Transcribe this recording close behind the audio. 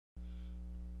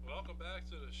welcome back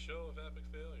to the show of epic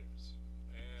failures.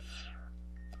 And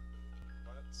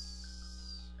let's.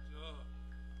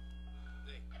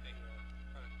 Hey.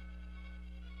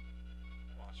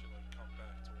 Watch it like come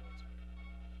back towards me.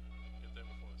 Get there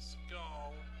before the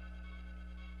skull.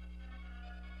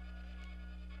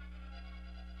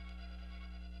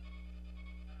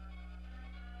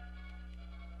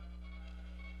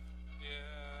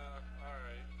 Yeah,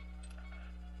 alright.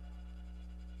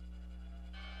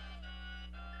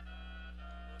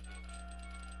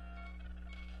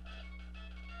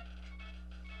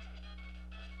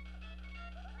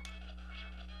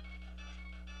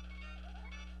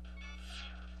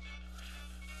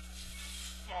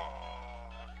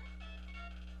 Fuck.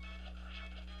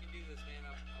 You can do this, man.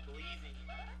 I believe in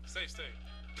you. Stay.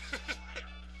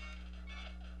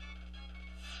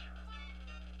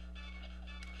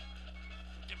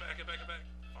 Get back.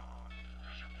 Fuck.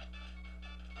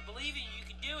 I believe in you. You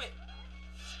can do it.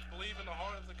 Believe in the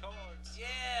heart of the cards.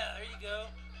 Yeah, there you go.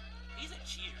 He's a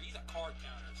cheater. He's a card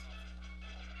counter or something.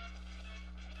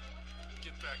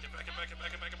 Get back. Fuck.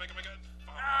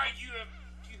 Ah, you have.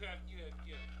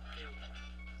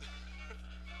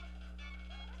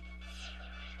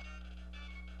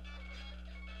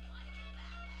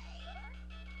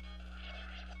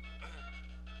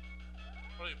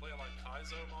 What are you playing, like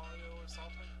Kaizo Mario or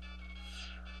something?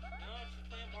 No, she's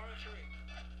playing Mario 3.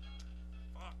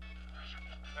 Fuck.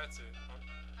 That's it.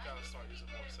 I gotta start using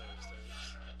more save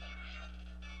states.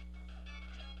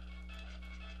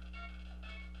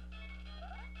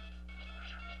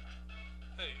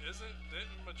 Hey,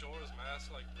 didn't Majora's Mask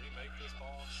like remake this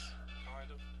boss? Kind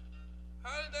of.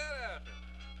 How did that happen?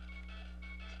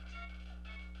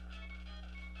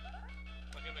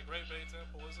 Like in the Great Bay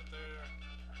Temple, isn't there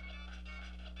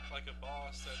like a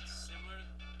boss that's Similar to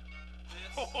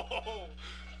this. Oh!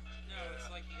 No, Yeah. it's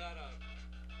like you gotta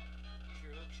use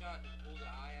your hook shot and pull the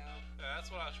eye out. Yeah,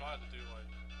 that's what I tried to do like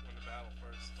when the battle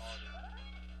first started.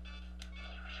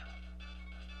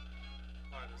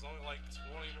 Alright, there's only like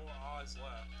 20 more eyes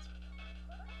left.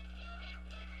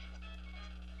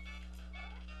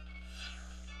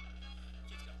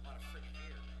 Kid's got a lot of freaking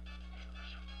hair, man.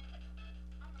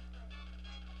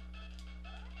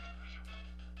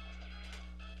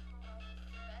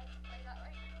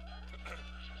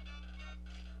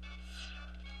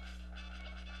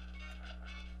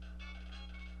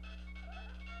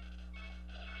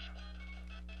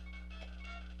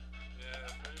 Yeah,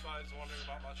 if anybody's wondering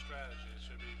about my strategy, it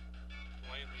should be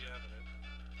plainly evident.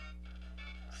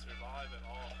 Survive at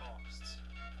all costs.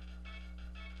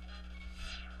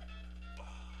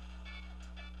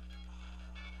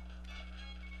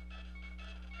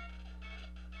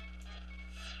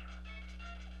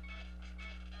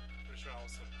 Pretty sure I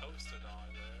was supposed to die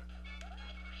there.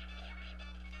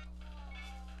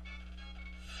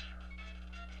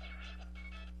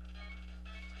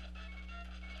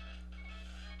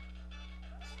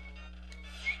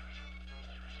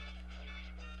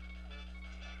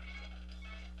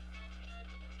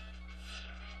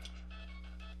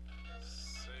 We got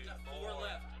Save 4 more.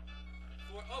 left.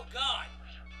 4. Oh God!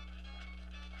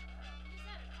 Is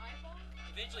that an eyeball?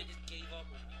 Eventually, just gave up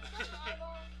on you. Is that an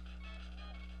eyeball?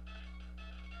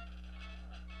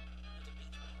 It's a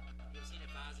beach ball. You ever seen a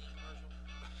Visine commercial?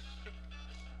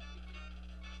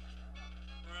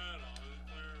 Right on,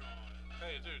 clear on.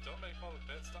 Hey, dude, don't make fun of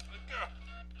Ben. Stop. Gah.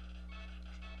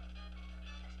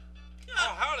 Yeah.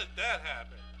 Oh, how did that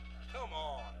happen? Come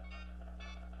on.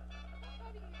 How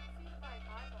do you get defeated by an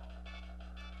eyeball?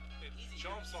 It Easy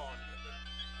jumps to on see. you. What's that?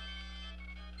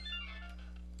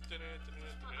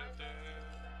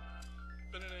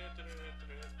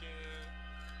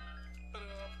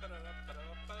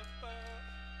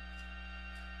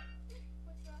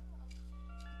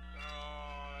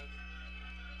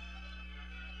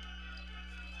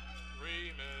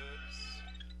 Remix.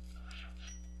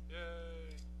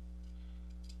 Yay.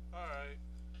 Alright.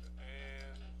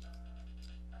 And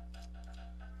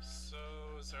so,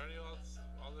 is there any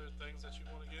other things that you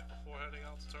want to get before heading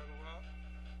out to Turtle Rock?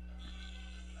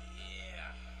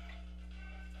 Yeah.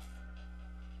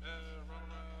 Yeah, run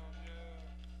around, yeah.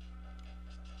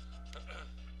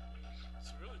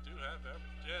 So we really do have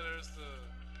everything. Yeah, there's the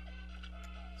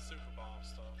super bomb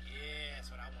stuff. Yeah, that's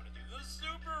what I want to do. The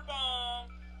super bomb.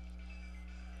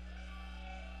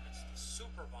 It's the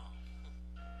super bomb.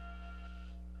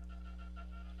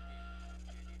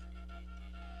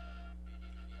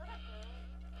 Is that a girl?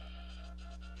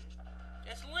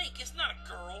 It's Link. It's not a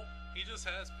girl. He just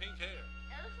has pink hair.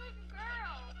 It looks like a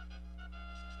girl.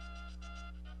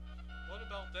 What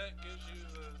about that gives you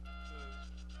the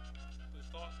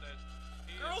thought that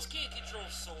he Girls is... can't control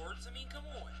swords. I mean, come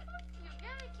on. You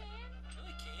really can.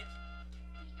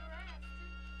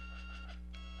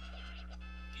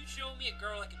 show me a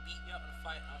girl that can beat me up in a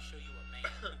fight, and I'll show you a man.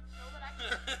 No, but I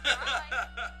can try. I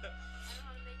know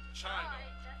how to make you China. try.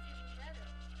 That's even better.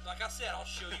 Like I said, I'll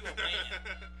show you a man.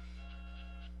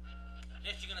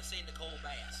 Next, you're gonna say Nicole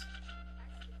Bass.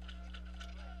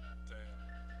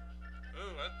 Damn.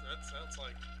 Ooh, that sounds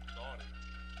like naughty.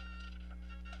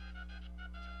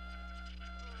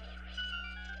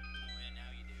 Oh yeah, now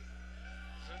you do.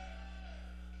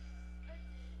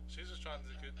 She's just trying to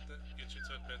get you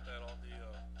to admit that on the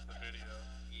video.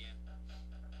 Yeah.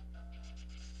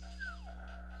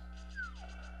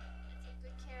 Take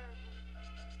good care of him.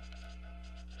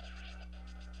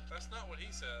 That's not what he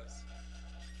says.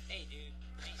 Hey, dude.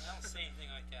 I don't say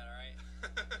anything like that, alright?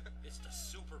 It's the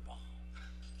super bomb.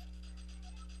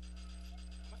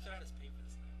 How much did I just pay for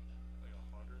this thing? Like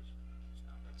 100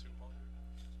 or 200.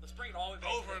 Let's bring it all the way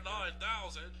back. Over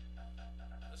 9,000.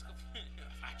 Let's go.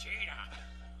 Vegeta.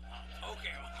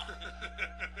 Pokemon. Alright,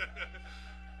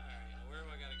 where do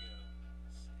I gotta go?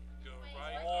 Go Wait,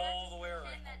 right. so All the way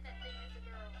around. Pretend that thing is a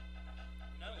girl.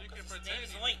 No, You can because his pretend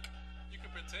name's you- Link. You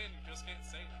can pretend, you just can't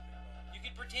say anything about it. You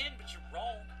can pretend, but you're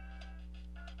wrong.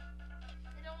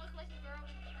 It don't look like a girl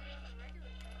when you put it in the regular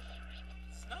thing.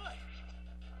 It's not.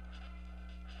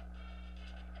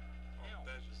 Oh,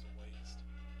 that's just a waste.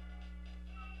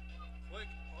 Click,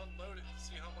 unload it to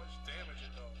see how much damage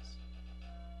it does.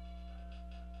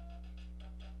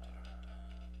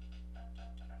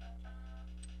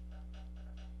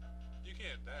 You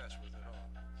can't dash with it,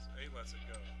 huh? So A lets it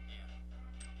go. Yeah.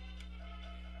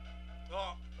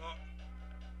 Oh, oh.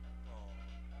 Oh.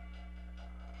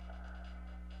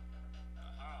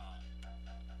 Aha.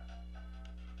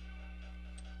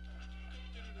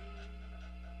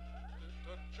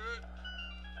 Touch it.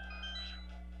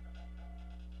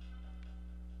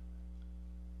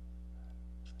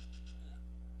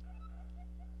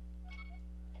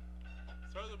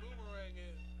 Throw the boomerang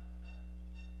in.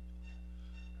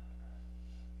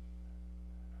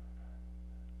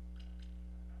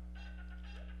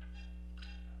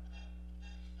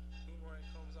 Boomerang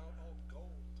comes out all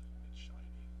gold and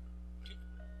shiny.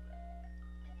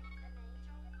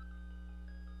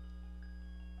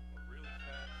 A really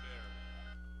fat fairy.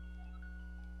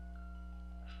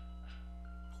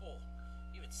 Cool.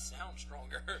 You even sound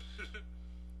stronger.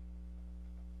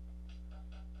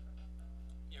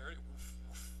 You heard it? Woof,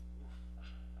 woof, woof.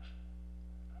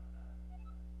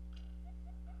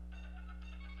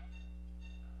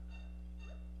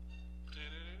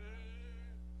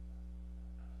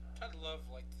 I'd love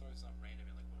like to throw something random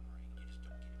in like boomerang. You just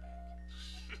don't get it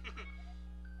back.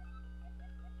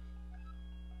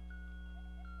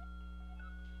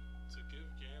 To give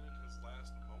Ganon his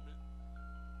last moment.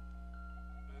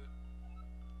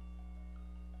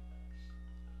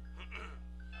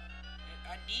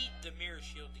 I need the mirror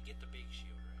shield to get the big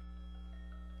shield, right?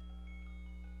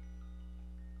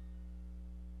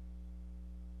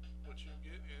 What you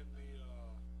get in the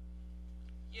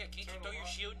Yeah, can't you throw your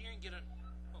shield in here and get a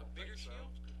bigger so.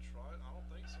 shield? Could try it. I don't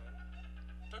think so.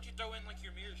 Don't you throw in like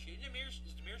your mirror shield?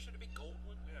 Is the mirror shield a big gold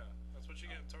one? Yeah, that's what you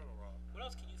get in Turtle Rock. What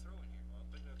else can you throw in here? I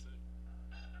think that's it.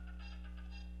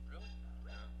 Really?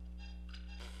 Yeah.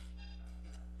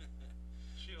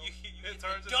 Shield. You It get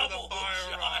turns the into the double fire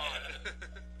shot. rod.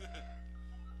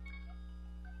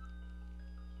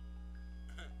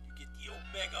 You get the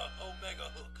omega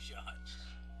hook shot.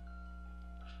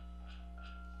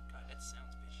 God, that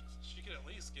sounds vicious. She can at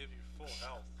least give you full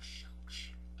health.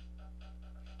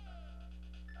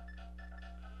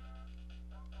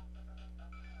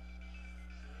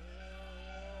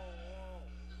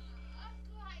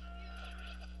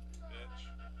 Bitch.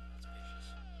 That's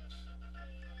vicious.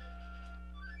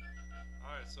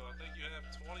 Alright, so I think you have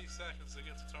 20 seconds to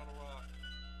get to Turtle Rock.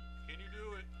 Can you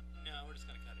do it? No, we're just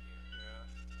gonna cut it here. Yeah.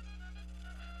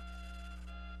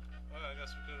 Well, I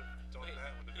guess we could have done Wait.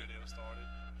 that when the video started.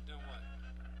 Done what?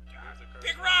 Move the cursor.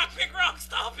 Big rock!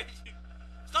 Stop it!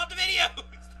 Stop the video!